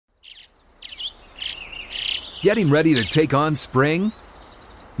Getting ready to take on spring?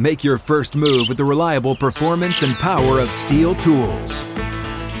 Make your first move with the reliable performance and power of Steel tools.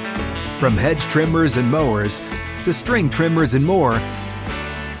 From hedge trimmers and mowers to string trimmers and more,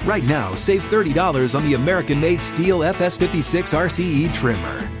 right now save $30 on the American-made Steel FS56 RCE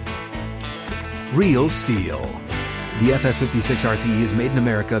trimmer. Real Steel. The FS56 RCE is made in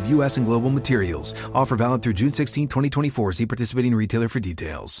America of U.S. and global materials. Offer valid through June 16, 2024. See participating retailer for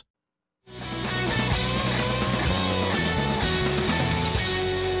details.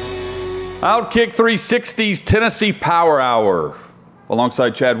 Outkick 360's Tennessee Power Hour.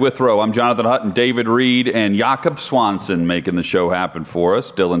 Alongside Chad Withrow, I'm Jonathan Hutton, David Reed, and Jakob Swanson making the show happen for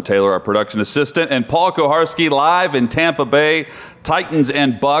us. Dylan Taylor, our production assistant, and Paul Koharski live in Tampa Bay. Titans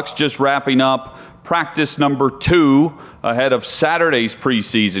and Bucks just wrapping up practice number 2 ahead of Saturday's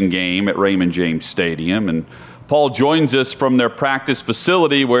preseason game at Raymond James Stadium. And Paul joins us from their practice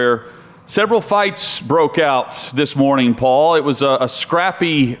facility where several fights broke out this morning, Paul. It was a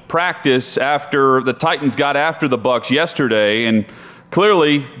scrappy practice after the Titans got after the Bucks yesterday, and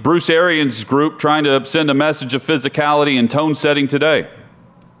clearly Bruce Arians' group trying to send a message of physicality and tone setting today.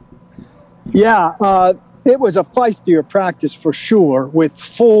 Yeah, it was a feistier practice for sure with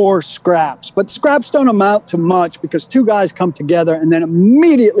 4 scraps. But scraps don't amount to much because 2 guys come together and then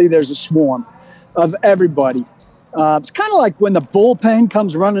immediately there's a swarm of everybody. It's kind of like when the bullpen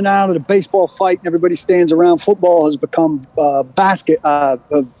comes running out of the baseball fight and everybody stands around. Football has become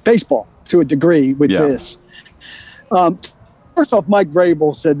baseball to a degree with this. First off, Mike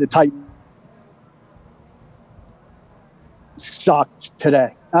Vrabel said the Titans sucked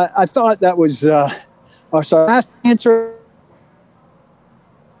today. I thought that was our last answer.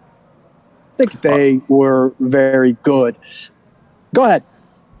 I think they were very good. Go ahead.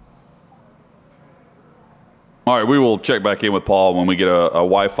 All right, we will check back in with Paul when we get a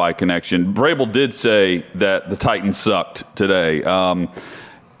Wi-Fi connection. Vrabel did say that the Titans sucked today.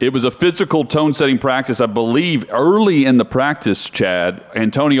 It was a physical tone-setting practice. I believe early in the practice, Chad,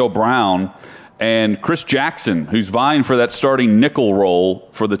 Antonio Brown and Chris Jackson, who's vying for that starting nickel role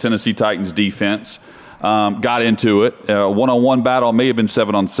for the Tennessee Titans defense, got into it. A one-on-one battle, may have been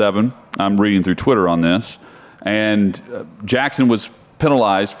 7-on-7. I'm reading through Twitter on this. And Jackson was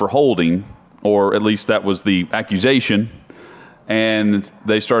penalized for holding, or at least that was the accusation. And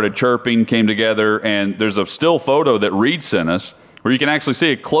they started chirping, came together, and there's a still photo that Reed sent us where you can actually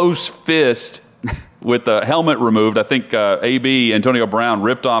see a closed fist with the helmet removed. I think AB, Antonio Brown,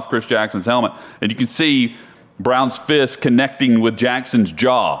 ripped off Chris Jackson's helmet. And you can see Brown's fist connecting with Jackson's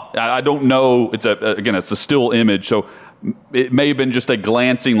jaw. I don't know. It's a still image, so it may have been just a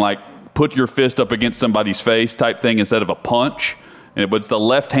glancing, like, put your fist up against somebody's face type thing instead of a punch. But it's the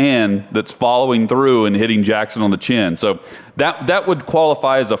left hand that's following through and hitting Jackson on the chin. So that would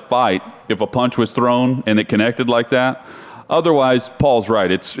qualify as a fight if a punch was thrown and it connected like that. Otherwise, Paul's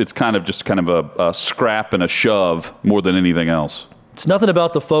right. It's kind of a scrap and a shove more than anything else. It's nothing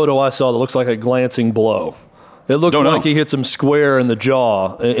about the photo I saw that looks like a glancing blow. It looks like he hits him square in the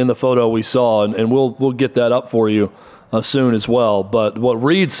jaw in the photo we saw, and we'll get that up for you soon as well. But what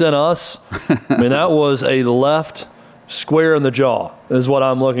Reed sent us, I mean, that was a left square in the jaw is what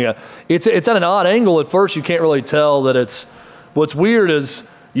I'm looking at. It's at an odd angle at first. You can't really tell that it's – what's weird is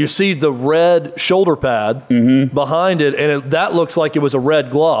 – you see the red shoulder pad behind it, and that looks like it was a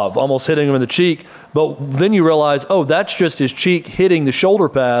red glove, almost hitting him in the cheek. But then you realize, that's just his cheek hitting the shoulder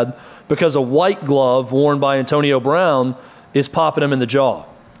pad because a white glove worn by Antonio Brown is popping him in the jaw.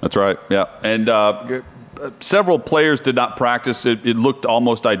 That's right, yeah. And several players did not practice. It looked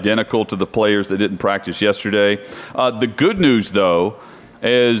almost identical to the players that didn't practice yesterday. The good news, though,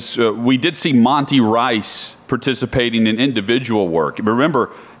 is we did see Monty Rice participating in individual work.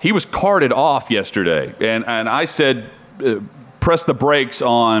 Remember, he was carted off yesterday, and I said press the brakes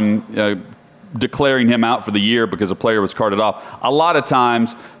on declaring him out for the year because a player was carted off. A lot of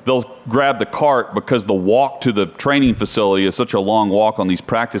times they'll grab the cart because the walk to the training facility is such a long walk on these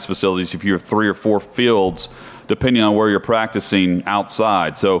practice facilities if you have 3 or 4 fields, depending on where you're practicing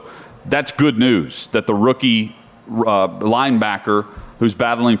outside. So that's good news that the rookie linebacker who's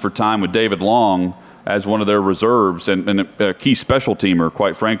battling for time with David Long as one of their reserves and a key special teamer,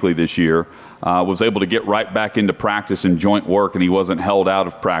 quite frankly, this year, was able to get right back into practice and joint work, and he wasn't held out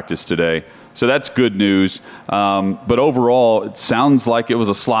of practice today. So that's good news. But overall, it sounds like it was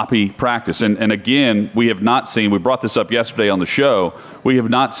a sloppy practice. And again, we brought this up yesterday on the show, we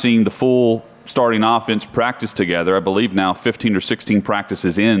have not seen the full starting offense practice together. I believe now 15 or 16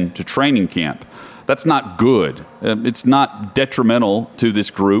 practices into training camp. That's not good. It's not detrimental to this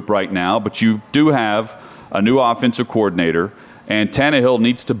group right now, but you do have a new offensive coordinator And Tannehill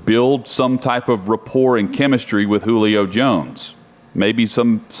needs to build some type of rapport and chemistry with Julio Jones. Maybe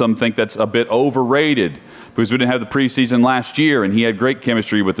some think that's a bit overrated because we didn't have the preseason last year and he had great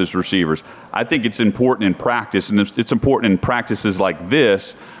chemistry with his receivers. I think it's important in practice, and it's important in practices like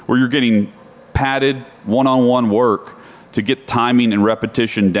this where you're getting padded one-on-one work to get timing and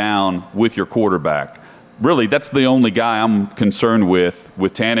repetition down with your quarterback. Really, that's the only guy I'm concerned with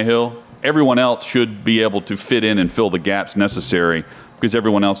Tannehill. Everyone else should be able to fit in and fill the gaps necessary because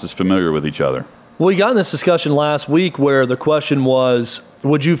everyone else is familiar with each other. We got in this discussion last week where the question was,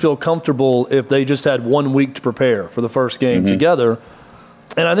 would you feel comfortable if they just had 1 week to prepare for the first game together?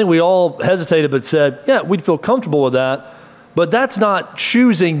 And I think we all hesitated but said, yeah, we'd feel comfortable with that. But that's not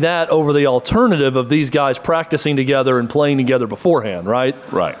choosing that over the alternative of these guys practicing together and playing together beforehand, right?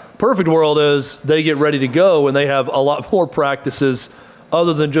 Right. Perfect world is they get ready to go and they have a lot more practices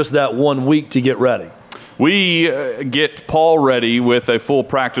other than just that 1 week to get ready. We get Paul ready with a full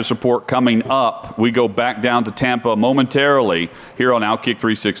practice report coming up. We go back down to Tampa momentarily here on Outkick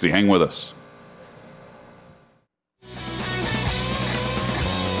 360. Hang with us.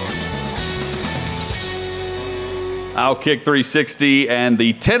 Outkick 360 and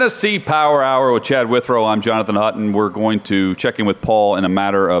the Tennessee Power Hour with Chad Withrow. I'm Jonathan Hutton. We're going to check in with Paul in a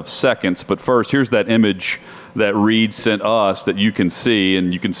matter of seconds. But first, here's that image that Reed sent us that you can see.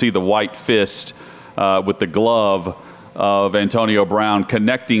 And you can see the white fist with the glove of Antonio Brown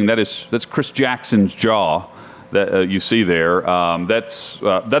connecting. That's Chris Jackson's jaw that you see there. That's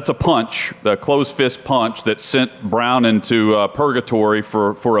a punch, a closed fist punch that sent Brown into purgatory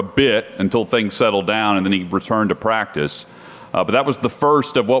for a bit until things settled down, and then he returned to practice. But that was the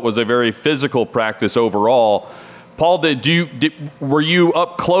first of what was a very physical practice overall. Paul, were you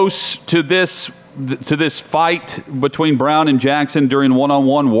up close to this fight between Brown and Jackson during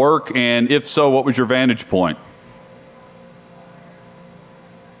one-on-one work? And if so, what was your vantage point?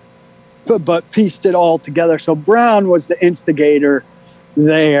 But pieced it all together. So Brown was the instigator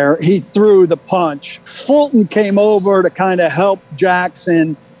there. He threw the punch. Fulton came over to kind of help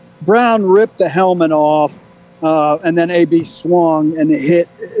Jackson. Brown ripped the helmet off, and then AB swung and it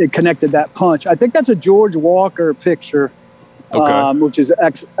connected that punch. I think that's a George Walker picture, which is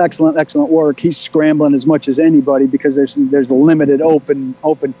excellent work. He's scrambling as much as anybody because there's limited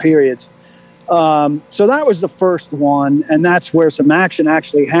open periods. So that was the first one, and that's where some action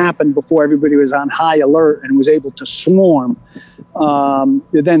actually happened before everybody was on high alert and was able to swarm.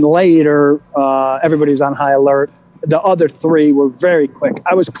 Then later, everybody was on high alert. The other three were very quick.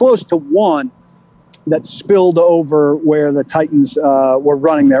 I was close to one that spilled over where the Titans were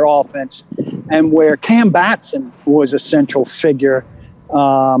running their offense and where Cam Batson was a central figure.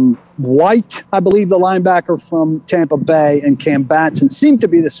 White, I believe the linebacker from Tampa Bay, and Cam Batson seemed to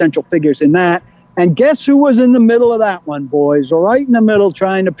be the central figures in that. And guess who was in the middle of that one, boys? Right in the middle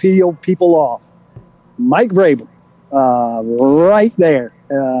trying to peel people off. Mike Vrabel, right there.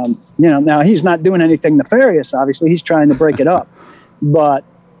 Now he's not doing anything nefarious, obviously. He's trying to break it up. But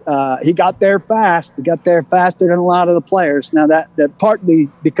he got there fast. He got there faster than a lot of the players. Now, that partly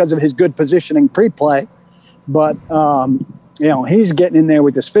because of his good positioning pre-play, but he's getting in there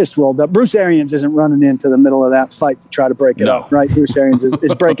with his fist rolled up. Bruce Arians isn't running into the middle of that fight to try to break it up, right? Bruce Arians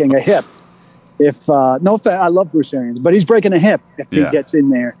is breaking a hip. I love Bruce Arians, but he's breaking a hip if he gets in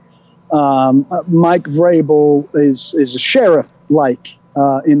there. Mike Vrabel is a sheriff-like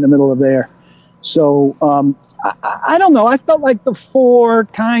in the middle of there. So I don't know. I felt like the four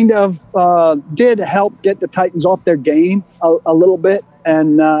kind of did help get the Titans off their game a little bit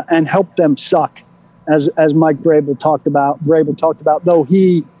and help them suck. As Mike Vrabel talked about, though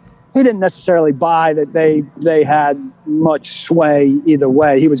he didn't necessarily buy that they had much sway either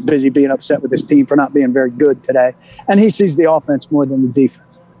way. He was busy being upset with his team for not being very good today, and he sees the offense more than the defense.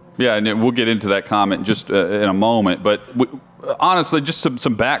 Yeah, and we'll get into that comment just in a moment. But honestly, just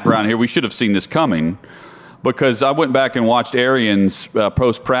some background here. We should have seen this coming because I went back and watched Arians'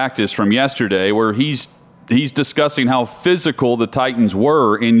 post-practice from yesterday where he's discussing how physical the Titans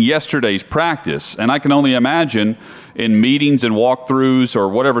were in yesterday's practice. And I can only imagine in meetings and walkthroughs or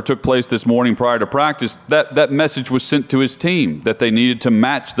whatever took place this morning prior to practice, that message was sent to his team that they needed to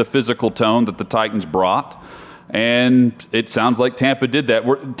match the physical tone that the Titans brought. And it sounds like Tampa did that.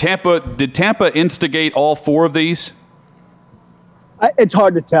 Did Tampa instigate all four of these? It's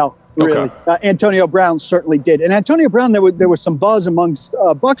hard to tell, really. Okay. Antonio Brown certainly did. And Antonio Brown, there was some buzz amongst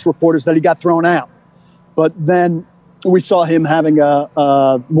Bucs reporters that he got thrown out. But then we saw him having a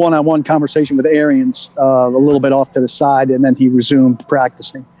one-on-one conversation with Arians a little bit off to the side, and then he resumed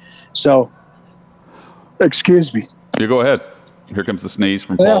practicing. So, excuse me. You go ahead. Here comes the sneeze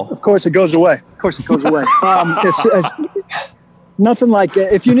from Paul. Of course it goes away. Nothing like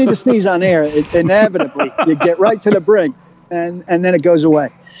if you need to sneeze on air, inevitably you get right to the brink, and then it goes away.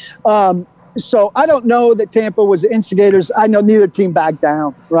 So I don't know that Tampa was the instigators. I know neither team backed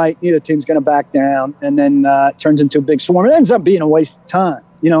down, right? Neither team's going to back down, and then it turns into a big swarm. It ends up being a waste of time.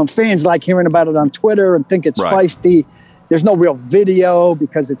 Fans like hearing about it on Twitter and think it's feisty. There's no real video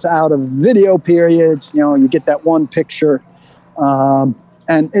because it's out of video periods. You get that one picture. And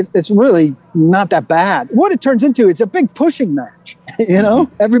it's really not that bad. What it turns into, it's a big pushing match.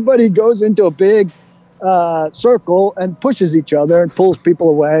 Everybody goes into a big circle and pushes each other and pulls people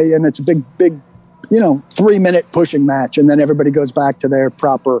away. And it's a big, 3-minute pushing match. And then everybody goes back to their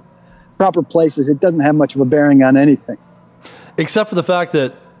proper places. It doesn't have much of a bearing on anything. Except for the fact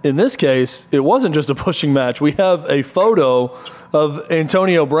that in this case, it wasn't just a pushing match. We have a photo of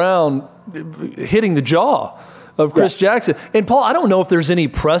Antonio Brown hitting the jaw of Chris Jackson. And Paul, I don't know if there's any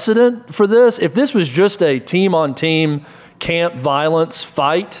precedent for this. If this was just a team-on-team camp violence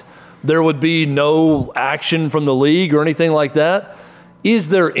fight, there would be no action from the league or anything like that. Is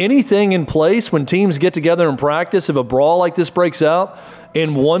there anything in place when teams get together in practice, if a brawl like this breaks out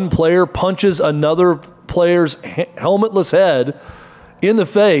and one player punches another player's helmetless head in the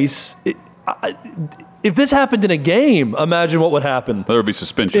face? If this happened in a game, imagine what would happen. There would be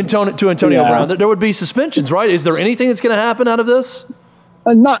suspension to Antonio Brown. There would be suspensions, right? Is there anything that's going to happen out of this?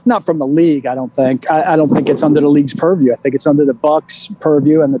 Not from the league, I don't think. I don't think it's under the league's purview. I think it's under the Bucks'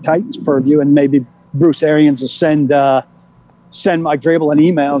 purview and the Titans' purview, and maybe Bruce Arians will send Mike Vrabel an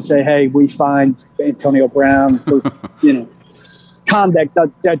email and say, "Hey, we find Antonio Brown for conduct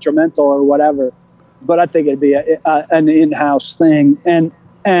detrimental or whatever." But I think it'd be an in-house thing, and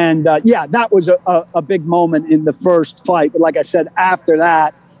that was a big moment in the first fight. But like I said, after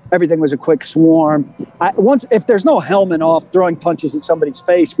that, everything was a quick swarm. If there's no helmet off, throwing punches at somebody's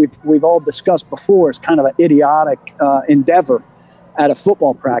face, we've all discussed before, is kind of an idiotic endeavor at a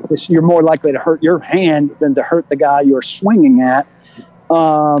football practice. You're more likely to hurt your hand than to hurt the guy you're swinging at.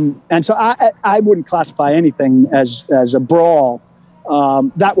 And so I wouldn't classify anything as a brawl.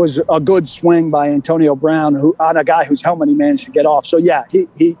 That was a good swing by Antonio Brown on a guy whose helmet he managed to get off. So, yeah,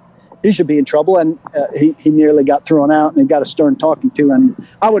 he should be in trouble, and he nearly got thrown out and he got a stern talking to. And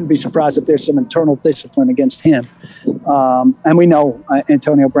I wouldn't be surprised if there's some internal discipline against him. And we know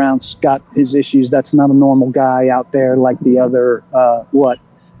Antonio Brown's got his issues. That's not a normal guy out there like the other,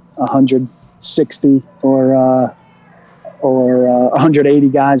 160 or 180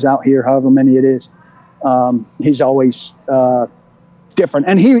 guys out here, however many it is. He's always different.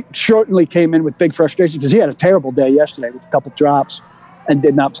 And he certainly came in with big frustration because he had a terrible day yesterday with a couple drops and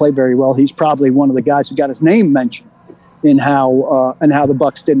did not play very well. He's probably one of the guys who got his name mentioned in how the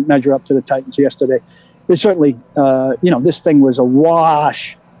Bucs didn't measure up to the Titans yesterday. But certainly, this thing was a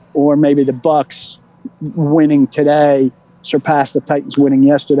wash, or maybe the Bucs winning today surpassed the Titans winning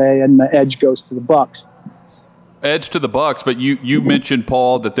yesterday, and the edge goes to the Bucs. Edge to the Bucs, but you mentioned,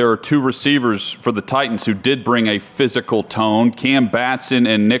 Paul, that there are two receivers for the Titans who did bring a physical tone, Cam Batson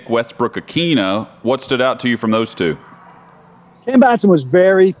and Nick Westbrook-Ikhine. What stood out to you from those two? Cam Batson was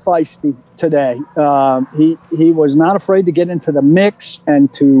very feisty today. He was not afraid to get into the mix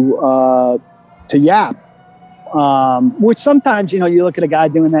and to yap, which sometimes, you look at a guy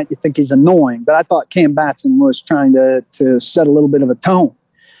doing that, you think he's annoying. But I thought Cam Batson was trying to set a little bit of a tone.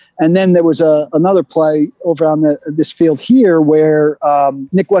 And then there was another play over on this field here where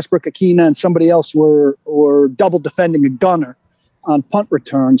Nick Westbrook-Ikhine and somebody else were double defending a gunner on punt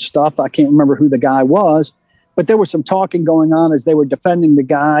return stuff. I can't remember who the guy was, but there was some talking going on as they were defending the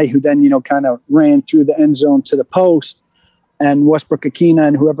guy who then, kind of ran through the end zone to the post. And Westbrook-Ikhine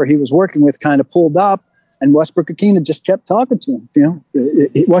and whoever he was working with kind of pulled up, and Westbrook-Ikhine just kept talking to him.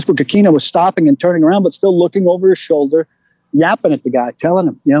 Westbrook-Ikhine was stopping and turning around, but still looking over his shoulder, yapping at the guy, telling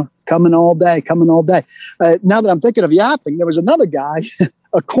him, coming all day. Now that I'm thinking of yapping, there was another guy,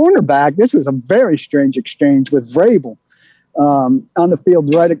 a cornerback. This was a very strange exchange with Vrabel on the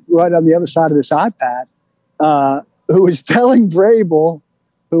field, right on the other side of this iPad, who was telling Vrabel,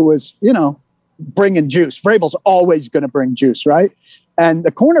 who was, bringing juice. Vrabel's always going to bring juice, right? And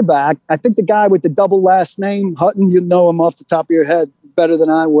the cornerback, I think the guy with the double last name, Hutton, you know him off the top of your head better than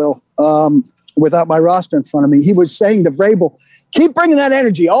I will. Without my roster in front of me, he was saying to Vrabel, keep bringing that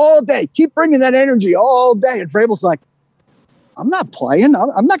energy all day. Keep bringing that energy all day. And Vrabel's like, I'm not playing.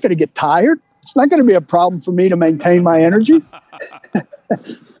 I'm not going to get tired. It's not going to be a problem for me to maintain my energy.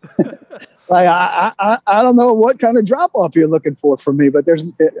 I don't know what kind of drop-off you're looking for from me, but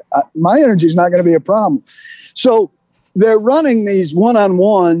my energy is not going to be a problem. So they're running these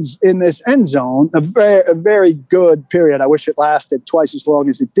one-on-ones in this end zone, a very good period. I wish it lasted twice as long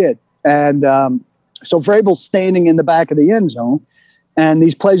as it did. And So Vrabel's standing in the back of the end zone, and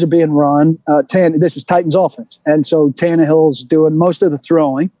these plays are being run. This is Titans offense. And so Tannehill's doing most of the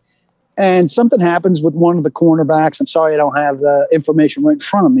throwing. And something happens with one of the cornerbacks. I'm sorry I don't have the information right in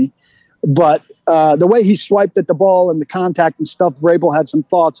front of me. But the way he swiped at the ball and the contact and stuff, Vrabel had some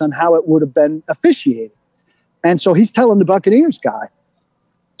thoughts on how it would have been officiated. And so he's telling the Buccaneers guy.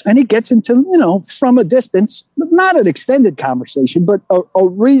 And he gets into, from a distance, not an extended conversation, but a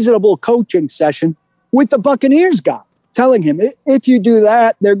reasonable coaching session with the Buccaneers guy, telling him, if you do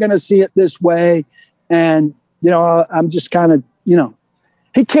that, they're going to see it this way. And, I'm just kind of,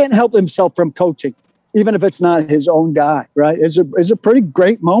 he can't help himself from coaching, even if it's not his own guy, right? It's a pretty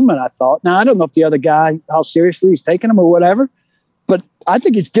great moment, I thought. Now, I don't know if the other guy, how seriously he's taking him or whatever, but I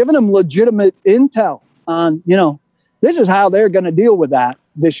think he's giving him legitimate intel on, this is how they're going to deal with that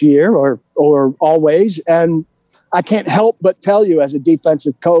this year or always. And I can't help but tell you, as a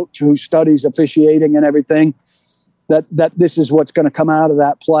defensive coach who studies officiating and everything, that this is what's going to come out of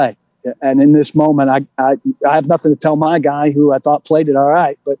that play. And in this moment, I have nothing to tell my guy who I thought played it all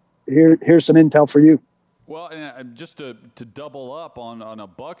right, but here's some intel for you. Well, and just to double up on a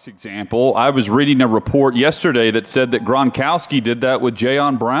Bucs example, I was reading a report yesterday that said that Gronkowski did that with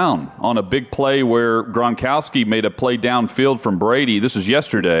Jayon Brown on a big play where Gronkowski made a play downfield from Brady. This was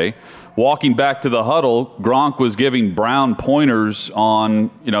yesterday. Walking back to the huddle, Gronk was giving Brown pointers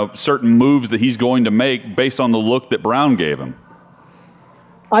on, certain moves that he's going to make based on the look that Brown gave him.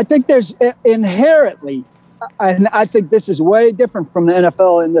 I think there's inherently, and I think this is way different from the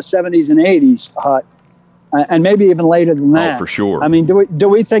NFL in the 70s and 80s, and maybe even later than that. Oh, for sure. I mean, do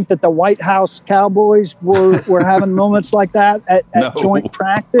we think that the White House Cowboys were having moments like that at No. joint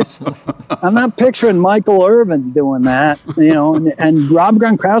practice? I'm not picturing Michael Irvin doing that, and Rob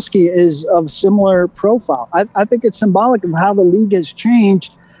Gronkowski is of similar profile. I think it's symbolic of how the league has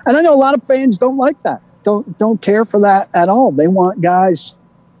changed, and I know a lot of fans don't like that, don't care for that at all. They want guys.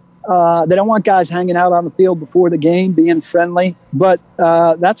 They don't want guys hanging out on the field before the game, being friendly, but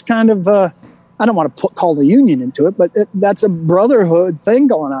that's kind of. I don't want to call the union into it, but that's a brotherhood thing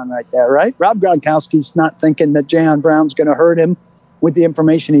going on right there, right? Rob Gronkowski's not thinking that Jayon Brown's going to hurt him with the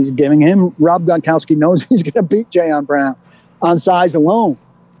information he's giving him. Rob Gronkowski knows he's going to beat Jayon Brown on size alone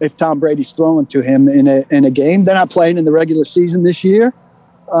if Tom Brady's throwing to him in a game. They're not playing in the regular season this year.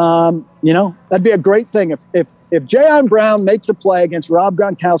 That'd be a great thing. If Jayon Brown makes a play against Rob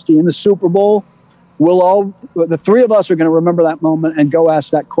Gronkowski in the Super Bowl, the three of us are going to remember that moment and go ask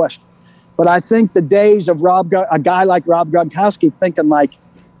that question. But I think the days of a guy like Rob Gronkowski thinking like,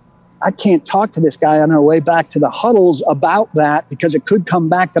 I can't talk to this guy on our way back to the huddles about that because it could come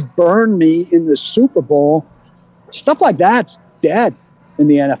back to burn me in the Super Bowl. Stuff like that's dead in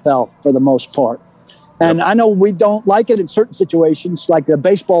the NFL for the most part. And I know we don't like it in certain situations, like the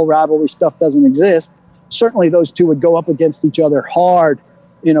baseball rivalry stuff doesn't exist. Certainly those two would go up against each other hard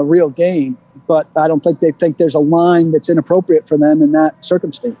in a real game, but I don't think they think there's a line that's inappropriate for them in that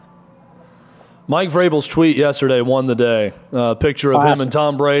circumstance. Mike Vrabel's tweet yesterday won the day. Picture of him and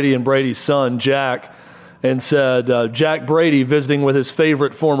Tom Brady and Brady's son, Jack, and said, Jack Brady visiting with his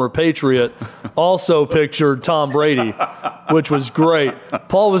favorite former Patriot, also pictured Tom Brady, which was great.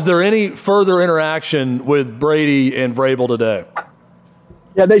 Paul, was there any further interaction with Brady and Vrabel today?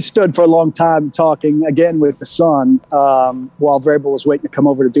 Yeah, they stood for a long time talking, again, with the son, while Vrabel was waiting to come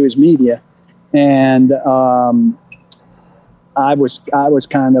over to do his media. And I was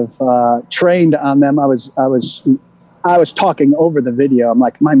kind of trained on them. I was talking over the video. I'm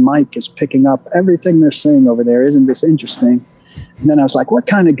like, my mic is picking up everything they're saying over there. Isn't this interesting? And then I was like, what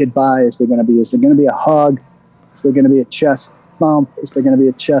kind of goodbye is there going to be? Is there going to be a hug? Is there going to be a chest bump? Is there going to be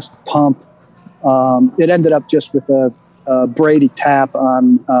a chest pump? It ended up just with a Brady tap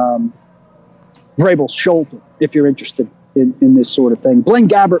on Vrabel's shoulder, if you're interested in this sort of thing. Blaine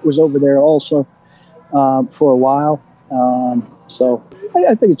Gabbert was over there also for a while. So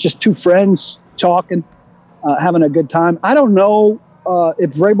I think it's just two friends talking, having a good time. I don't know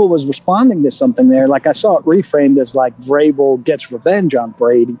if Vrabel was responding to something there. Like I saw it reframed as like Vrabel gets revenge on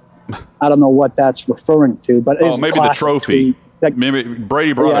Brady. I don't know what that's referring to, but it's maybe the trophy. Maybe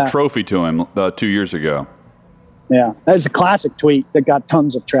Brady brought a trophy to him 2 years ago. Yeah, that's a classic tweet that got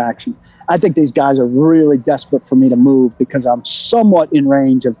tons of traction. I think these guys are really desperate for me to move because I'm somewhat in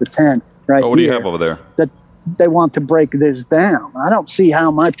range of the tent right what do you have over there? That they want to break this down. I don't see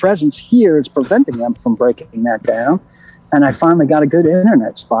how my presence here is preventing them from breaking that down. And I finally got a good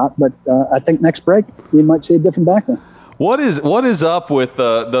internet spot, but I think next break you might see a different background. What is up with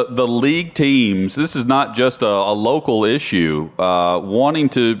the league teams? This is not just a local issue. Wanting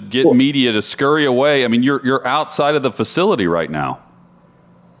to get media to scurry away. I mean, you're outside of the facility right now.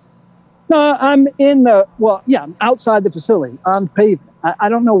 No, I'm I'm outside the facility on pavement. I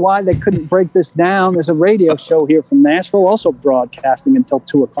don't know why they couldn't break this down. There's a radio show here from Nashville also broadcasting until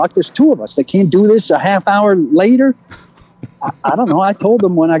 2 o'clock. There's 2 of us. They can't do this a half hour later. I don't know. I told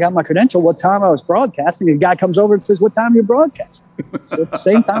them when I got my credential what time I was broadcasting. A guy comes over and says, "What time are you broadcasting?" So at the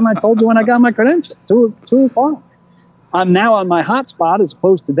same time I told you when I got my credential, 2 o'clock. I'm now on my hotspot as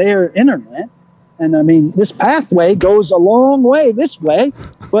opposed to their internet. And I mean, this pathway goes a long way this way,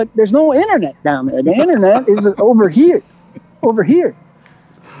 but there's no internet down there. The internet is over here.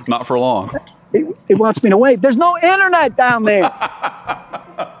 Not for long. It wants me to wait. There's no internet down there.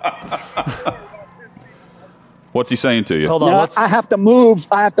 What's he saying to you? Hold on. Now, I have to move.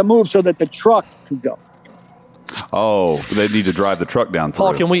 So that the truck can go. Oh, they need to drive the truck down through.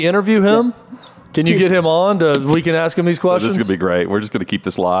 Paul, can we interview him? Can you get him on? We can ask him these questions? This is going to be great. We're just going to keep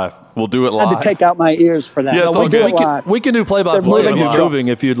this live. We'll do it live. I had to take out my ears for that. Yeah, it's all good. We can do play-by-play of you moving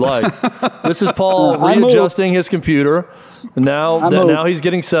if you'd like. This is Paul readjusting his computer. Now he's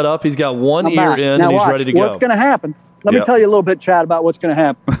getting set up. He's got one ear in, now and he's watch. ready to go. What's going to happen? Let me tell you a little bit, Chad, about what's going to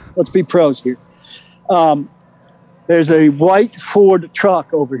happen. Let's be pros here. There's a white Ford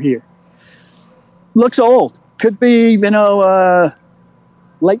truck over here. Looks old. Could be, late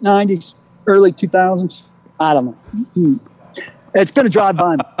 90s, early 2000s. I don't know. It's going to drive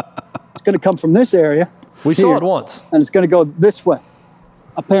by me. It's going to come from this area. We saw it once. And it's going to go this way.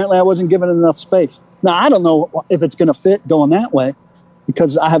 Apparently, I wasn't given enough space. Now, I don't know if it's going to fit going that way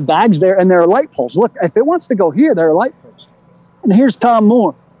because I have bags there and there are light poles. Look, if it wants to go here, there are light poles. And here's Tom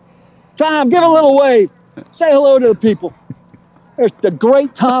Moore. Tom, give a little wave. Say hello to the people. There's the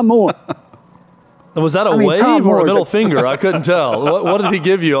great Tom Moore. Was that a wave or a middle finger? I couldn't tell. What did he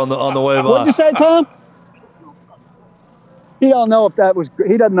give you on the way by? What'd you say, Tom? He doesn't know if that was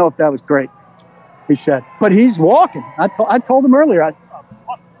great. He said, but he's walking. I told him earlier.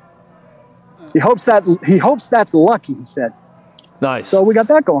 He hopes that's lucky. He said. Nice. So we got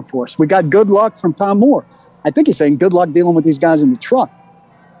that going for us. We got good luck from Tom Moore. I think he's saying good luck dealing with these guys in the truck.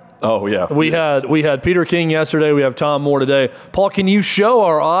 Oh, yeah. We had Peter King yesterday. We have Tom Moore today. Paul, can you show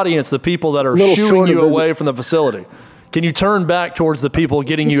our audience the people that are shooing you away from the facility? Can you turn back towards the people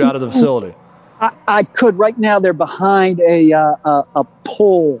getting you out of the facility? I could. Right now, they're behind a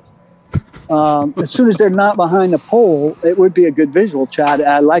pole. As soon as they're not behind a pole, it would be a good visual, Chad.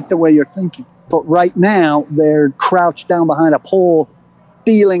 I like the way you're thinking. But right now, they're crouched down behind a pole,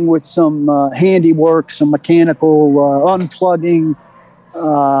 dealing with some handiwork, some mechanical unplugging,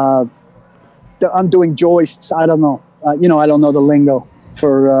 undoing joists. I don't know. I don't know the lingo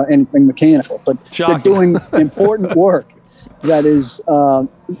for anything mechanical, but They're doing important work that is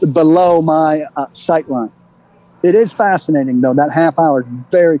below my sight line. It is fascinating, though. That half hour is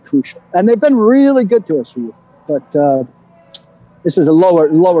very crucial. And they've been really good to us here. But this is a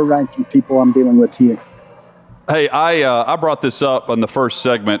lower ranking people I'm dealing with here. Hey, I brought this up on the first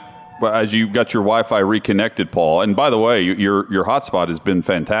segment as you got your Wi-Fi reconnected, Paul. And by the way, your hotspot has been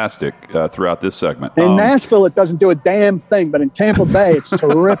fantastic throughout this segment. In Nashville, it doesn't do a damn thing, but in Tampa Bay, it's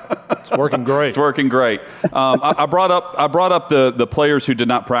terrific. It's working great. It's working great. I brought up the players who did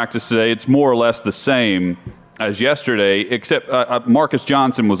not practice today. It's more or less the same as yesterday, except Marcus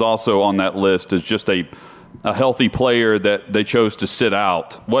Johnson was also on that list as just a healthy player that they chose to sit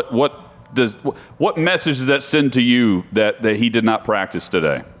out. What message does that send to you that he did not practice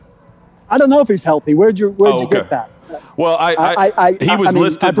today? I don't know if he's healthy. Where'd you get that? Well, he was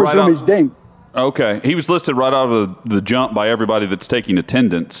listed I presume he's dinged. Okay, he was listed right out of the jump by everybody that's taking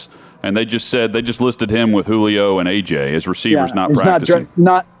attendance, and they just listed him with Julio and AJ as receivers not practicing.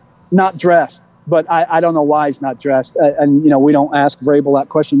 Not dressed, but I don't know why he's not dressed. And we don't ask Vrabel that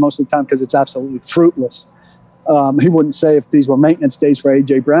question most of the time because it's absolutely fruitless. He wouldn't say if these were maintenance days for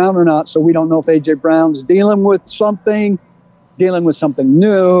AJ Brown or not. So we don't know if AJ Brown's dealing with something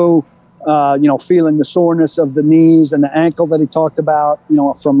new. Feeling the soreness of the knees and the ankle that he talked about,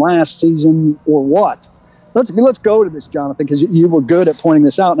 from last season or what. Let's go to this, Jonathan, because you were good at pointing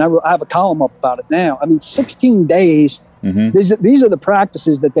this out, and I have a column up about it now. 16 days. Mm-hmm. These are the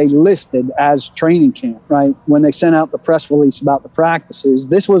practices that they listed as training camp, right? When they sent out the press release about the practices,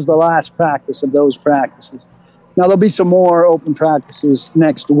 this was the last practice of those practices. Now, there'll be some more open practices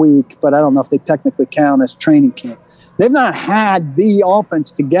next week, but I don't know if they technically count as training camp. They've not had the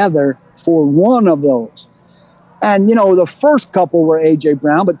offense together for one of those. And, the first couple were A.J.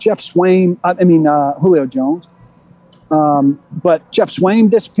 Brown, but Julio Jones. But Jeff Swain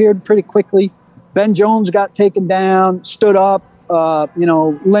disappeared pretty quickly. Ben Jones got taken down, stood up,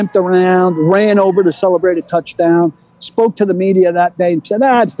 limped around, ran over to celebrate a touchdown, spoke to the media that day and said,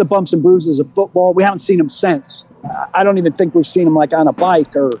 it's the bumps and bruises of football. We haven't seen him since. I don't even think we've seen him on a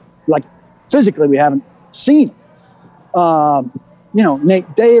bike or physically we haven't seen it.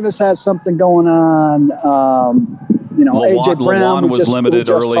 Nate Davis has something going on. AJ Brown was limited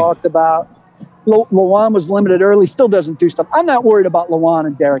early. Talked about. Lewan was limited early. Still doesn't do stuff. I'm not worried about Lewan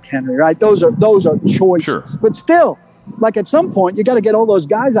and Derrick Henry, right? Those are choices. Sure. But still, like at some point, you got to get all those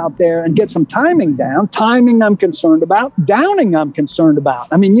guys out there and get some timing down. Timing, I'm concerned about. Downing, I'm concerned about.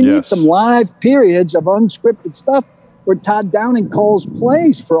 I mean, you need some live periods of unscripted stuff where Todd Downing calls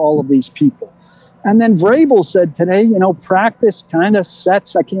plays for all of these people. And then Vrabel said today, practice kind of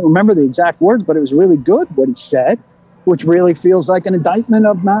sets, I can't remember the exact words, but it was really good what he said, which really feels like an indictment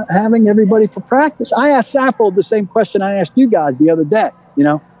of not having everybody for practice. I asked Saffold the same question I asked you guys the other day.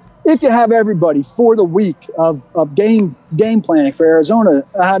 If you have everybody for the week of game planning for Arizona,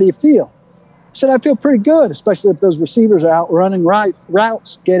 how do you feel? I said, I feel pretty good, especially if those receivers are out running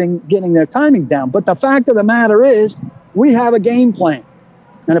routes, getting their timing down. But the fact of the matter is, we have a game plan.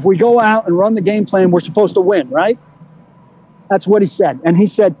 And if we go out and run the game plan, we're supposed to win, right? That's what he said. And he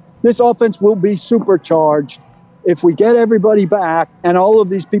said, this offense will be supercharged if we get everybody back and all of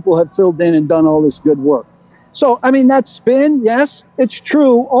these people have filled in and done all this good work. So, I mean, that's spin. Yes, it's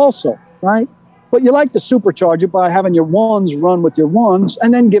true also, right? But you like to supercharge it by having your ones run with your ones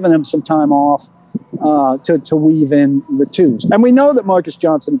and then giving them some time off to weave in the twos. And we know that Marcus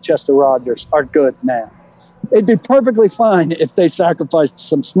Johnson and Chester Rogers are good now. It'd be perfectly fine if they sacrificed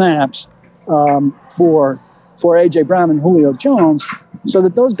some snaps for A.J. Brown and Julio Jones so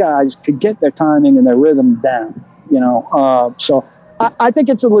that those guys could get their timing and their rhythm down, So I think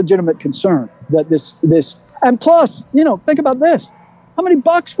it's a legitimate concern that this and plus, think about this. How many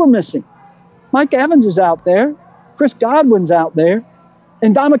Bucs were missing? Mike Evans is out there. Chris Godwin's out there.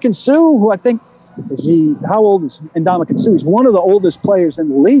 And Ndamukong Suh, who I think, how old is Ndamukong Suh? He's one of the oldest players in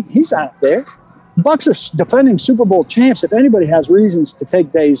the league. He's out there. Bucs are defending Super Bowl champs. If anybody has reasons to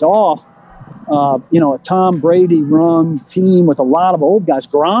take days off, a Tom Brady run team with a lot of old guys.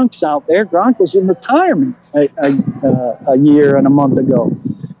 Gronk's out there. Gronk was in retirement a year and a month ago.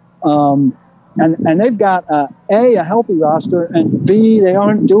 And they've got a healthy roster, and B, they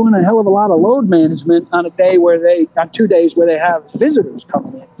aren't doing a hell of a lot of load management on 2 days where they have visitors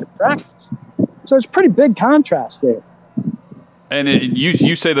coming in to practice. So it's a pretty big contrast there. And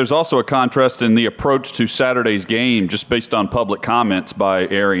you say there's also a contrast in the approach to Saturday's game just based on public comments by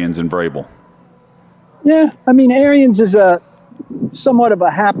Arians and Vrabel. Yeah, I mean, Arians is somewhat of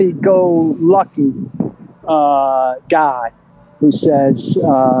a happy-go-lucky guy who says,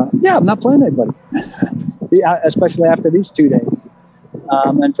 I'm not playing anybody, especially after these 2 days.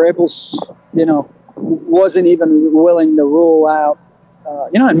 And Vrabel's, wasn't even willing to rule out,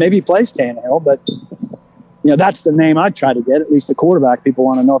 and maybe he plays Tannehill, but that's the name I'd try to get, at least the quarterback. People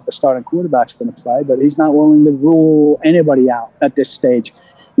want to know if the starting quarterback's going to play, but he's not willing to rule anybody out at this stage.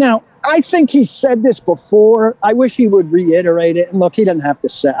 Now, I think he said this before. I wish he would reiterate it. And look, he doesn't have to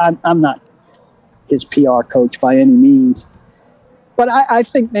say, I'm not his PR coach by any means. But I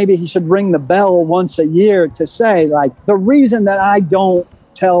think maybe he should ring the bell once a year to say, the reason that I don't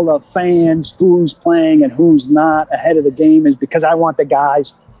tell the fans who's playing and who's not ahead of the game is because I want the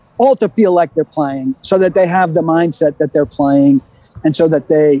guys all to feel like they're playing so that they have the mindset that they're playing and so that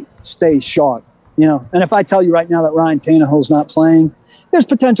they stay sharp, And if I tell you right now that Ryan Tannehill's not playing, there's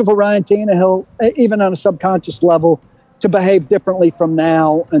potential for Ryan Tannehill, even on a subconscious level, to behave differently from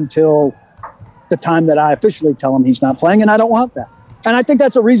now until the time that I officially tell him he's not playing, and I don't want that. And I think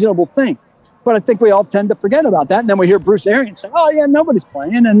that's a reasonable thing. But I think we all tend to forget about that. And then we hear Bruce Arians say, oh, yeah, nobody's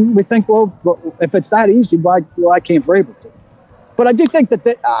playing. And we think, well, if it's that easy, why can't Vrabel do it? But I do think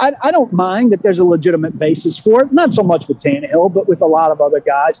that I don't mind that there's a legitimate basis for it. Not so much with Tannehill, but with a lot of other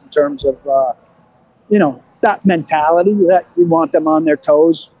guys in terms of, that mentality that you want them on their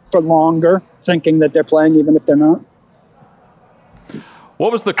toes for longer, thinking that they're playing even if they're not.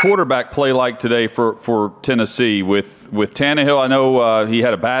 What was the quarterback play like today for Tennessee with Tannehill? I know he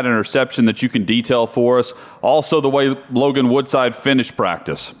had a bad interception that you can detail for us. Also, the way Logan Woodside finished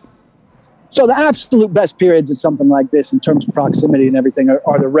practice. So the absolute best periods of something like this in terms of proximity and everything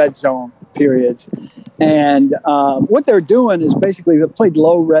are the red zone periods. And what they're doing is basically they've played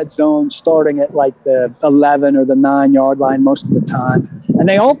low red zone starting at the 11 or the 9-yard line most of the time. And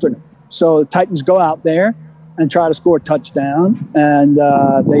they alternate. So the Titans go out there and try to score a touchdown. And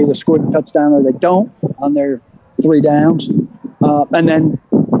they either score the touchdown or they don't on their 3 downs. And then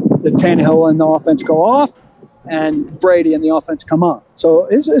the Tannehill and the offense go off. And Brady and the offense come on. So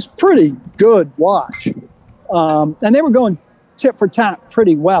it's pretty good watch. And they were going tit for tat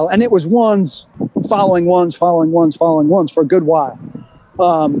pretty well. And it was ones following ones for a good while.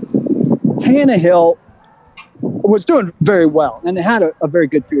 Tannehill, was doing very well, and they had a very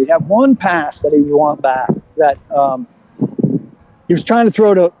good period. He had one pass that he want back that he was trying to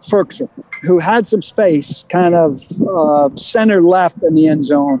throw to Firkser, who had some space, kind of center left in the end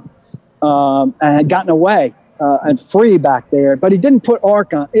zone, and had gotten away and free back there. But he didn't put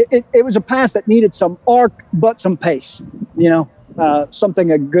arc on. It was a pass that needed some arc, but some pace,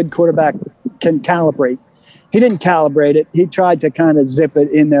 something a good quarterback can calibrate. He didn't calibrate it. He tried to kind of zip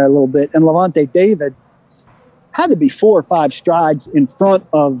it in there a little bit. And Lavonte David had to be 4 or 5 strides in front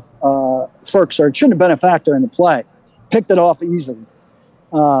of Firkser. It shouldn't have been a factor in the play. Picked it off easily.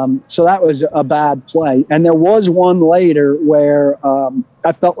 So that was a bad play. And there was one later where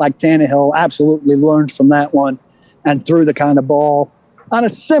I felt like Tannehill absolutely learned from that one and threw the kind of ball on a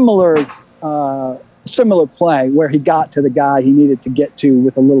similar play where he got to the guy he needed to get to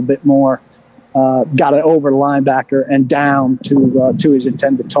with a little bit more. Got it over the linebacker and down to his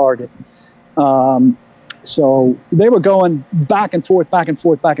intended target. So they were going back and forth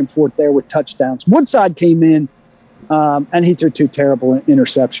there with touchdowns. Woodside came in, and he threw 2 terrible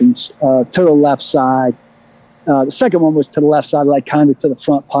interceptions to the left side. The second one was to the left side, like kind of to the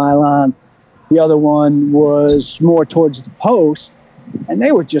front pylon. The other one was more towards the post, and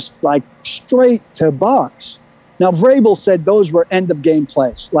they were just like straight to Bucks. Now, Vrabel said those were end-of-game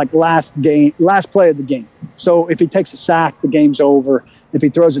plays, like last play of the game. So if he takes a sack, the game's over. If he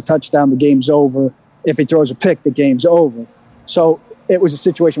throws a touchdown, the game's over. If he throws a pick, the game's over. So it was a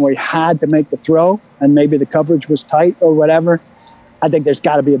situation where he had to make the throw, and maybe the coverage was tight or whatever. I think there's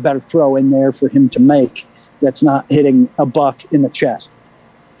got to be a better throw in there for him to make that's not hitting a Buck in the chest.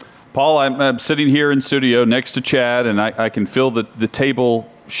 Paul, I'm sitting here in studio next to Chad, and I can feel the table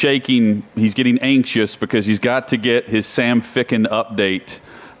shaking. He's getting anxious because he's got to get his Sam Ficken update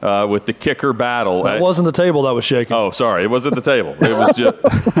with the kicker battle. It wasn't the table that was shaking. Oh, sorry. It wasn't the table. It was just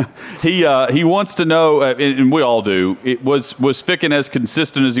he wants to know, and we all do, was Ficken as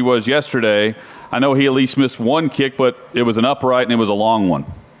consistent as he was yesterday? I know he at least missed one kick, but it was an upright and it was a long one.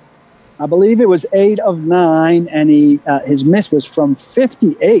 I believe it was 8 of 9, and his miss was from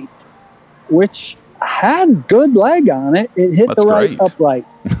 58, which had good leg on it. It hit the right upright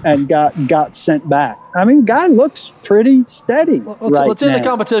and got sent back. I mean, guy looks pretty steady. Let's end the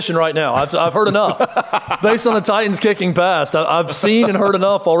competition right now. I've heard enough. Based on the Titans kicking past, I've seen and heard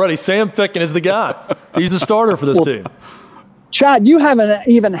enough already. Sam Ficken is the guy. He's the starter for this team. Chad, you haven't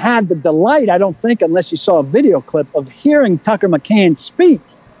even had the delight, I don't think, unless you saw a video clip of hearing Tucker McCann speak,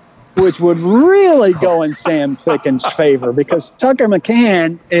 which would really go in Sam Ficken's favor, because Tucker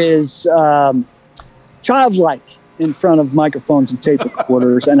McCann is childlike in front of microphones and tape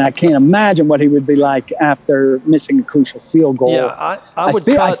recorders, and I can't imagine what he would be like after missing a crucial field goal. Yeah,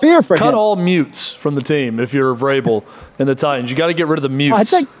 I fear for him. Cut all mutes from the team if you're Vrabel and the Titans. You got to get rid of the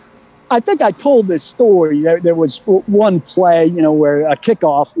mutes. I think I told this story. There was one play, where a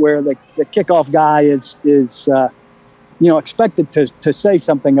kickoff, where the kickoff guy is expected to say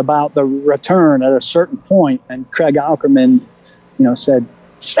something about the return at a certain point, and Craig Aukerman, said,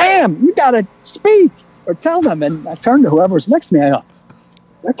 "Sam, you got to speak or tell them." And I turned to whoever was next to me. I go,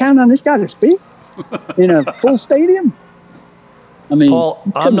 "They're counting on this guy to speak in a full stadium." I mean, Paul,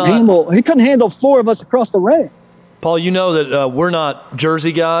 he couldn't handle 4 of us across the rail. Paul, you know that we're not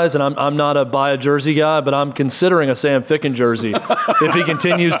jersey guys, and I'm not a buy a jersey guy, but I'm considering a Sam Ficken jersey. If he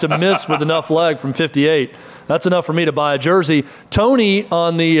continues to miss with enough leg from 58, that's enough for me to buy a jersey. Tony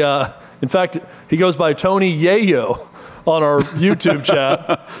on the in fact, he goes by Tony Yayo on our YouTube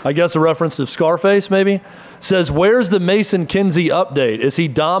chat, I guess a reference to Scarface maybe, says, where's the Mason Kinsey update? Is he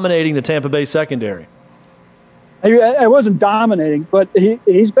dominating the Tampa Bay secondary? I wasn't dominating, but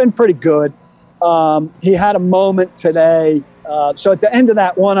he's been pretty good. He had a moment today. So at the end of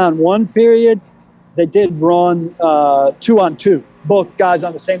that one-on-one period, they did run 2-on-2, both guys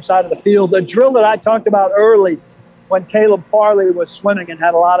on the same side of the field. The drill that I talked about early when Caleb Farley was swimming and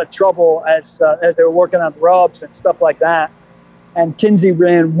had a lot of trouble as they were working on rubs and stuff like that. And Kinsey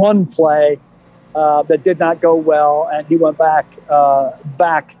ran one play that did not go well, and he went back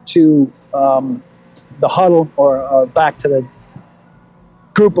to the huddle or back to the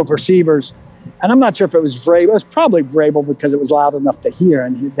group of receivers. And I'm not sure if it was Vrabel. It was probably Vrabel because it was loud enough to hear.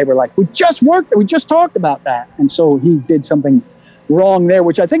 And they were like, we just talked about that. And so he did something wrong there,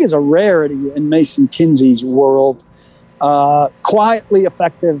 which I think is a rarity in Mason Kinsey's world. Quietly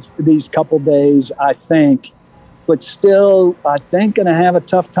effective these couple days, I think. But still, I think, going to have a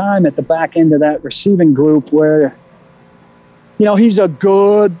tough time at the back end of that receiving group where, he's a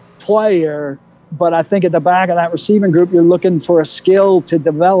good player. But I think at the back of that receiving group, you're looking for a skill to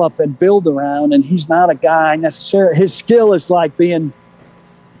develop and build around, and he's not a guy necessarily. His skill is like being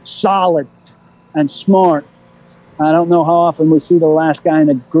solid and smart I don't know how often we see the last guy in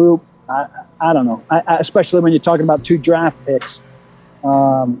a group. I don't know, especially when you're talking about 2 draft picks.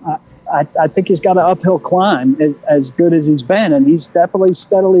 I think he's got an uphill climb as good as he's been, and he's definitely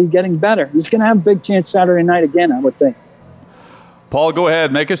steadily getting better. He's going to have a big chance Saturday night again, I would think. Paul, go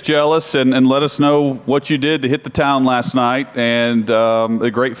ahead, make us jealous, and let us know what you did to hit the town last night and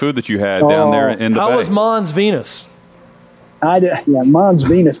the great food that you had down there in the Bay. How was Mons Venus? Mons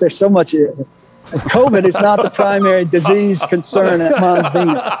Venus. There's so much. COVID is not the primary disease concern at Mons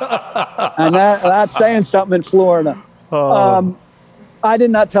Venus, and that's saying something in Florida. I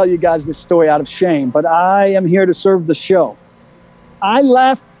did not tell you guys this story out of shame, but I am here to serve the show. I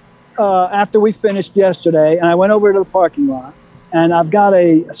left after we finished yesterday, and I went over to the parking lot. And I've got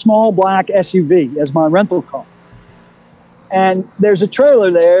a small black SUV as my rental car. And there's a trailer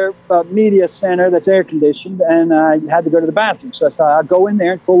there, a media center that's air conditioned, and I had to go to the bathroom. So I thought I'll go in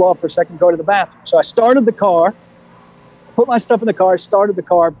there and pull off for a second, go to the bathroom. So I started the car, put my stuff in the car, started the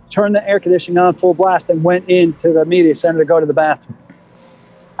car, turned the air conditioning on full blast, and went into the media center to go to the bathroom.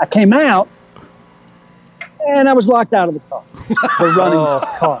 I came out, and I was locked out of the car, the running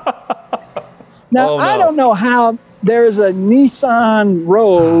car. Now, I don't know how... There's a Nissan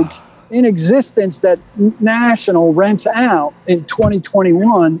Rogue in existence that National rents out in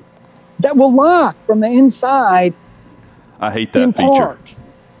 2021 that will lock from the inside. I hate that feature.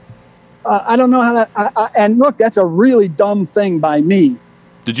 I don't know how that. And look, that's a really dumb thing by me.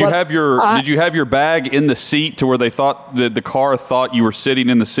 Did you have your bag in the seat to where they thought the car thought you were sitting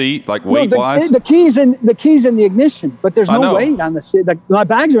in the seat, like weight wise? The keys in the ignition, but there's no weight on the seat. My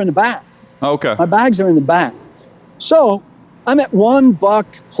bags are in the back. Okay. My bags are in the back. So I'm at One Buck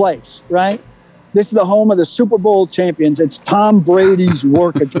Place, right? This is the home of the Super Bowl champions. It's Tom Brady's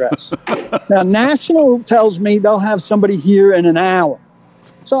work address. Now, National tells me they'll have somebody here in an hour.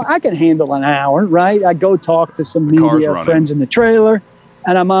 So I can handle an hour, right? I go talk to some media friends in the trailer,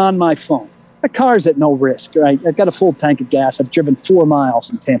 and I'm on my phone. The car's at no risk, right? I've got a full tank of gas. I've driven 4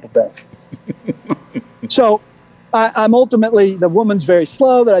 miles in Tampa Bay. So I'm ultimately, the woman's very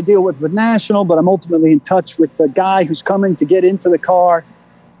slow that I deal with National, but I'm ultimately in touch with the guy who's coming to get into the car.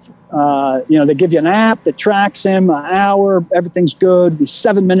 They give you an app that tracks him, an hour, everything's good. He's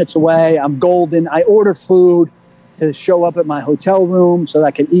 7 minutes away. I'm golden. I order food to show up at my hotel room so that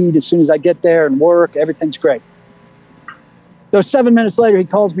I can eat as soon as I get there and work. Everything's great. So 7 minutes later, he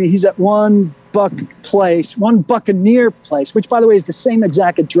calls me. He's at One Buck Place, One Buccaneer Place, which, by the way, is the same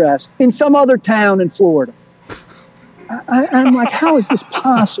exact address in some other town in Florida. I'm like, how is this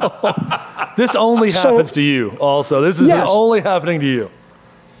possible? This only happens to you also. This is only happening to you.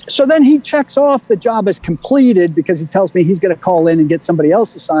 So then he checks off the job as completed because he tells me he's going to call in and get somebody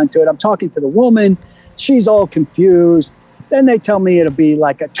else assigned to it. I'm talking to the woman. She's all confused. Then they tell me it'll be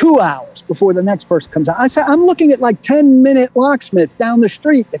like 2 hours before the next person comes out. I said, I'm looking at like 10-minute locksmith down the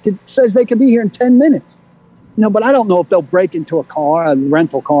street that says they could be here in 10 minutes. But I don't know if they'll break into a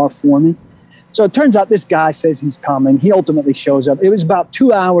rental car for me. So it turns out this guy says he's coming. He ultimately shows up. It was about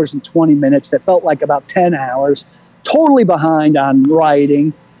 2 hours and 20 minutes. That felt like about 10 hours. Totally behind on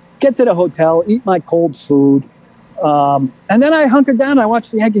writing. Get to the hotel, eat my cold food. And then I hunkered down. I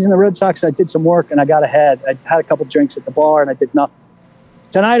watched the Yankees and the Red Sox. I did some work, and I got ahead. I had a couple drinks at the bar, and I did nothing.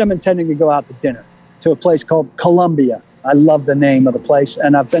 Tonight I'm intending to go out to dinner to a place called Columbia. I love the name of the place,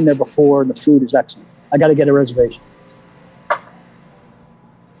 and I've been there before, and the food is excellent. I got to get a reservation.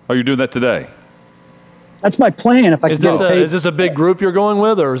 Oh, you're doing that today? That's my plan. If I is this a big group you're going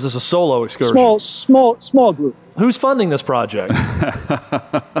with, or is this a solo excursion? Small group. Who's funding this project?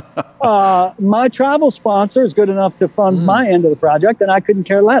 My travel sponsor is good enough to fund my end of the project, and I couldn't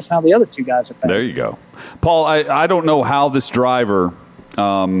care less how the other two guys are paying. There you go. Paul, I don't know how this driver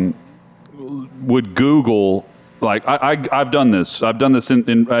would Google. Like, I've done this. I've done this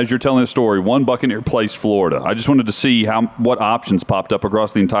in as you're telling the story, One Buccaneer Place, Florida. I just wanted to see what options popped up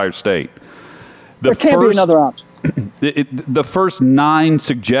across the entire state. There can't be another option. The first 9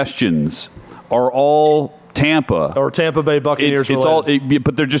 suggestions are all Tampa or Tampa Bay Buccaneers. It's all,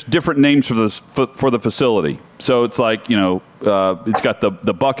 but they're just different names for the facility. So it's like it's got the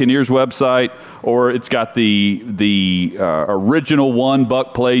Buccaneers website, or it's got the original One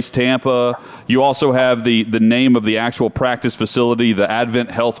Buck Place Tampa. You also have the name of the actual practice facility, the Advent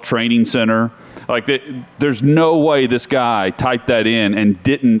Health Training Center. Like there's no way this guy typed that in and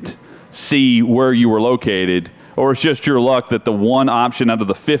didn't see where you were located, or it's just your luck that the one option out of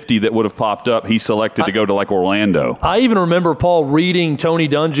the 50 that would have popped up, he selected to go to like Orlando. I even remember Paul reading Tony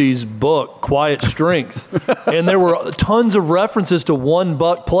Dungy's book, Quiet Strength, and there were tons of references to One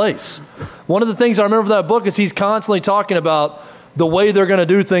Buck Place. One of the things I remember from that book is he's constantly talking about the way they're going to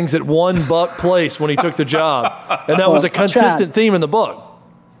do things at $1 place when he took the job. And that was a consistent theme in the book.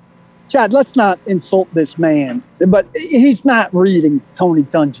 Chad, let's not insult this man, but he's not reading Tony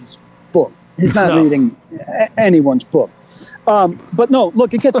Dungy's book. He's not reading anyone's book. But no,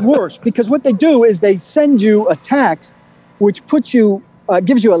 look, it gets worse because what they do is they send you a text which puts you,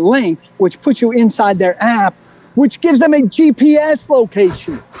 gives you a link, which puts you inside their app, which gives them a GPS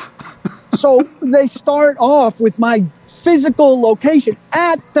location. So they start off with my physical location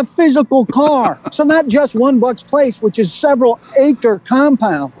at the physical car. So not just $1 place, which is several acre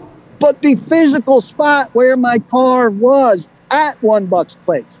compound, but the physical spot where my car was at $1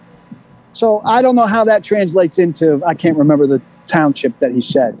 place. So I don't know how that translates into, I can't remember the township that he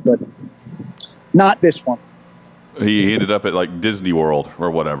said, but not this one. He ended up at like Disney World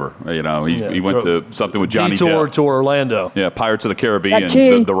or whatever. You know, he went to something with Johnny Detour Depp. to Orlando. Yeah, Pirates of the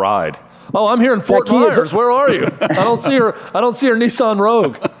Caribbean, the ride. Oh, I'm here in Fort Myers. Where are you? I don't see her Nissan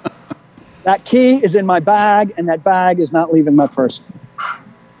Rogue. That key is in my bag, and that bag is not leaving my person.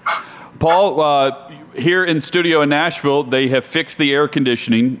 Paul, here in studio in Nashville, they have fixed the air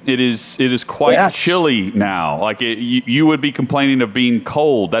conditioning. It is quite chilly now. Like you would be complaining of being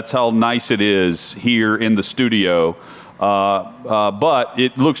cold. That's how nice it is here in the studio. But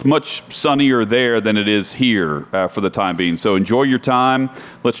it looks much sunnier there than it is here for the time being. So enjoy your time.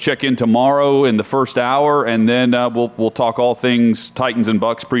 Let's check in tomorrow in the first hour, and then we'll talk all things Titans and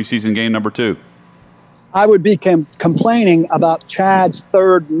Bucks preseason game number 2. I would be complaining about Chad's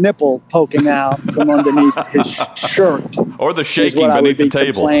third nipple poking out from underneath his shirt. Or the shaking beneath the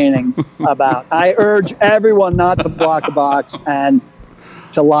table. Complaining about. I urge everyone not to block a box and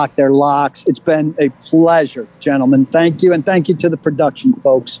to lock their locks. It's been a pleasure, gentlemen. Thank you, and thank you to the production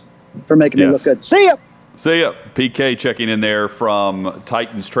folks for making me look good. See ya! See ya. PK checking in there from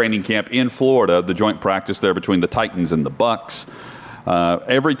Titans training camp in Florida, the joint practice there between the Titans and the Bucks.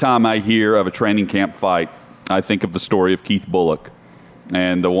 Every time I hear of a training camp fight, I think of the story of Keith Bulluck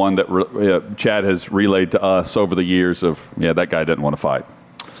and the one that Chad has relayed to us over the years of, that guy didn't want to fight.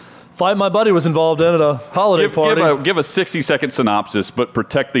 Fight my buddy was involved in at a holiday party. Give a 60-second synopsis, but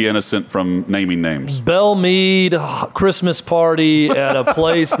protect the innocent from naming names. Belle Meade Christmas party at a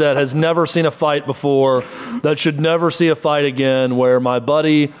place that has never seen a fight before, that should never see a fight again, where my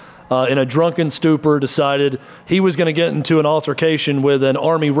buddy, in a drunken stupor, decided he was going to get into an altercation with an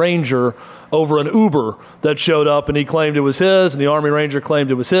Army Ranger over an Uber that showed up, and he claimed it was his, and the Army Ranger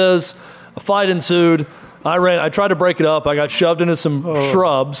claimed it was his. A fight ensued. I tried to break it up. I got shoved into some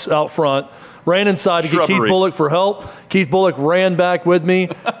shrubs out front, ran inside to get Keith Bulluck for help. Keith Bulluck ran back with me.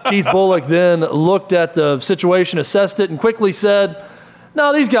 Keith Bulluck then looked at the situation, assessed it, and quickly said,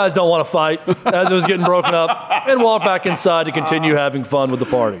 "No, these guys don't want to fight," as it was getting broken up, and walked back inside to continue having fun with the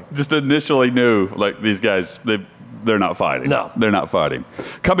party. Just initially knew, like, these guys, they're not fighting. No. They're not fighting.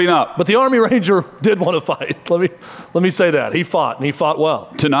 Coming up. But the Army Ranger did want to fight. Let me say that. He fought, and he fought well.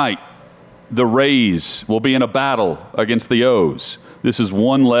 Tonight, the Rays will be in a battle against the O's. This is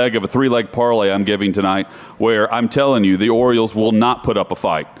one leg of a 3-leg parlay I'm giving tonight, where I'm telling you the Orioles will not put up a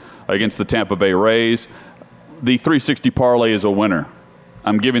fight against the Tampa Bay Rays. The 360 parlay is a winner.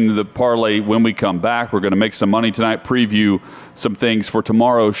 I'm giving the parlay when we come back. We're going to make some money tonight, preview some things for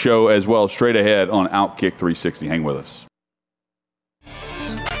tomorrow's show as well, straight ahead on Outkick 360. Hang with us.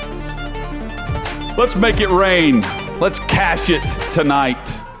 Let's make it rain. Let's cash it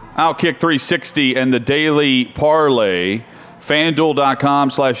tonight. Outkick 360 and the daily parlay.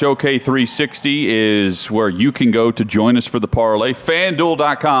 FanDuel.com/OK360 is where you can go to join us for the parlay.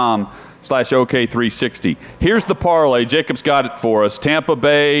 FanDuel.com/OK360. Here's the parlay. Jacob's got it for us. Tampa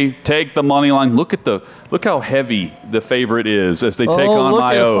Bay, take the money line. Look how heavy the favorite is as they take on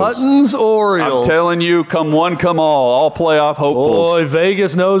my O's. Hutton's Orioles. I'm telling you, come one, come all playoff hopefuls. Boy,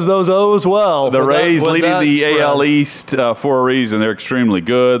 Vegas knows those O's well. The Rays leading the AL East for a reason. They're extremely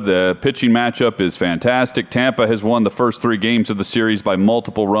good. The pitching matchup is fantastic. Tampa has won the first 3 games of the series by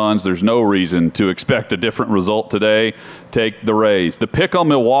multiple runs. There's no reason to expect a different result today. Take the Rays. The pick on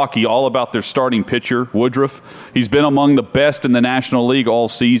Milwaukee, all about their starting pitcher, Woodruff. He's been among the best in the National League all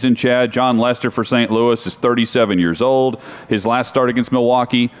season, Chad. John Lester for St. Louis is 37 years old. His last start against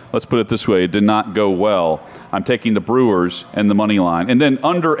Milwaukee, let's put it this way, it did not go well. I'm taking the Brewers and the money line. And then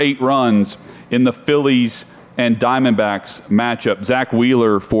under 8 runs in the Phillies and Diamondbacks matchup. Zach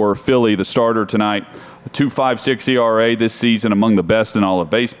Wheeler for Philly, the starter tonight. 2.56 ERA this season, among the best in all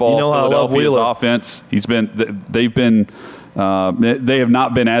of baseball. You know how Philadelphia's offense, they have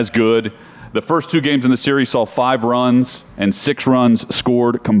not been as good. The first 2 games in the series saw 5 runs and 6 runs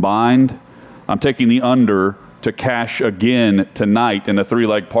scored combined. I'm taking the under to cash again tonight in a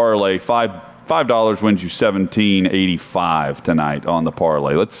 3-leg parlay. 5 $5 wins you $17.85 tonight on the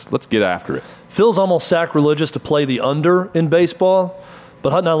parlay. Let's get after it. Feels almost sacrilegious to play the under in baseball,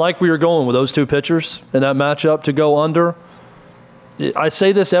 but Hutton, I like where you're going with those two pitchers in that matchup to go under. I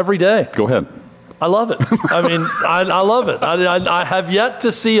say this every day. Go ahead. I love it. I mean, I love it. I have yet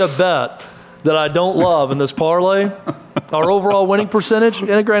to see a bet that I don't love in this parlay. Our overall winning percentage,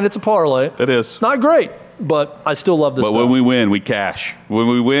 and granted, it's a parlay. It is. Not great, but I still love this bet. But when we win, we cash. When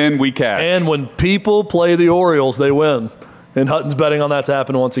we win, we cash. And when people play the Orioles, they win. And Hutton's betting on that to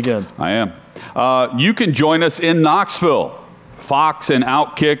happen once again. I am. You can join us in Knoxville. Fox and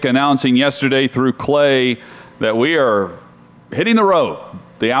Outkick announcing yesterday through Clay that we are hitting the road.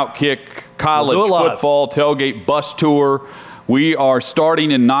 The Outkick college football tailgate bus tour. We are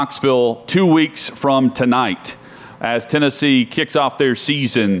starting in Knoxville 2 weeks from tonight as Tennessee kicks off their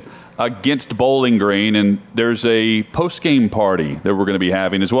season against Bowling Green, and there's a post-game party that we're going to be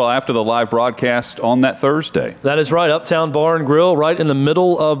having as well after the live broadcast on that Thursday. That is right, Uptown Bar and Grill, right in the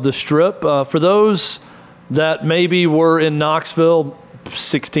middle of the Strip. For those that maybe were in Knoxville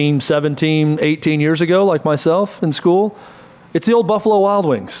 16, 17, 18 years ago, like myself in school, it's the old Buffalo Wild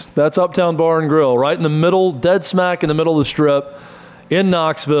Wings. That's Uptown Bar and Grill, right in the middle, dead smack in the middle of the Strip in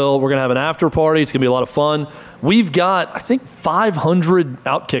Knoxville. We're going to have an after party. It's going to be a lot of fun. We've got, I think, 500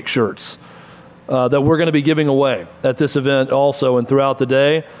 Outkick shirts that we're going to be giving away at this event also and throughout the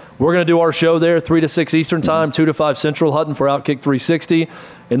day. We're going to do our show there 3 to 6 Eastern time, 2 to 5 Central, Hutton for Outkick 360.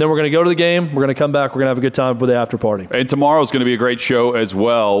 And then we're going to go to the game. We're going to come back. We're going to have a good time for the after party. And tomorrow is going to be a great show as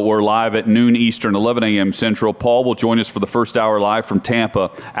well. We're live at noon Eastern, 11 a.m. Central. Paul will join us for the first hour live from Tampa.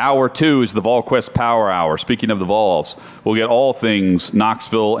 Hour 2 is the VolQuest Power Hour. Speaking of the Vols, we'll get all things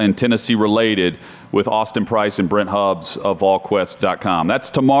Knoxville and Tennessee related with Austin Price and Brent Hubbs of VolQuest.com. That's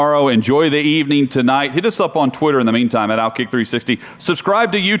tomorrow. Enjoy the evening tonight. Hit us up on Twitter in the meantime at Outkick360.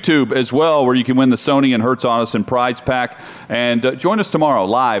 Subscribe to YouTube as well, where you can win the Sony and Hertz Honest prize pack. And join us tomorrow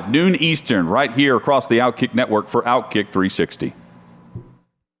live, noon Eastern, right here across the Outkick Network for Outkick 360.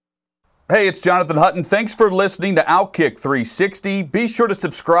 Hey, it's Jonathan Hutton. Thanks for listening to Outkick 360. Be sure to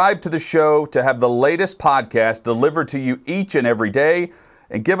subscribe to the show to have the latest podcast delivered to you each and every day.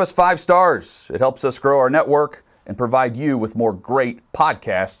 And give us 5 stars. It helps us grow our network and provide you with more great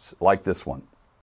podcasts like this one.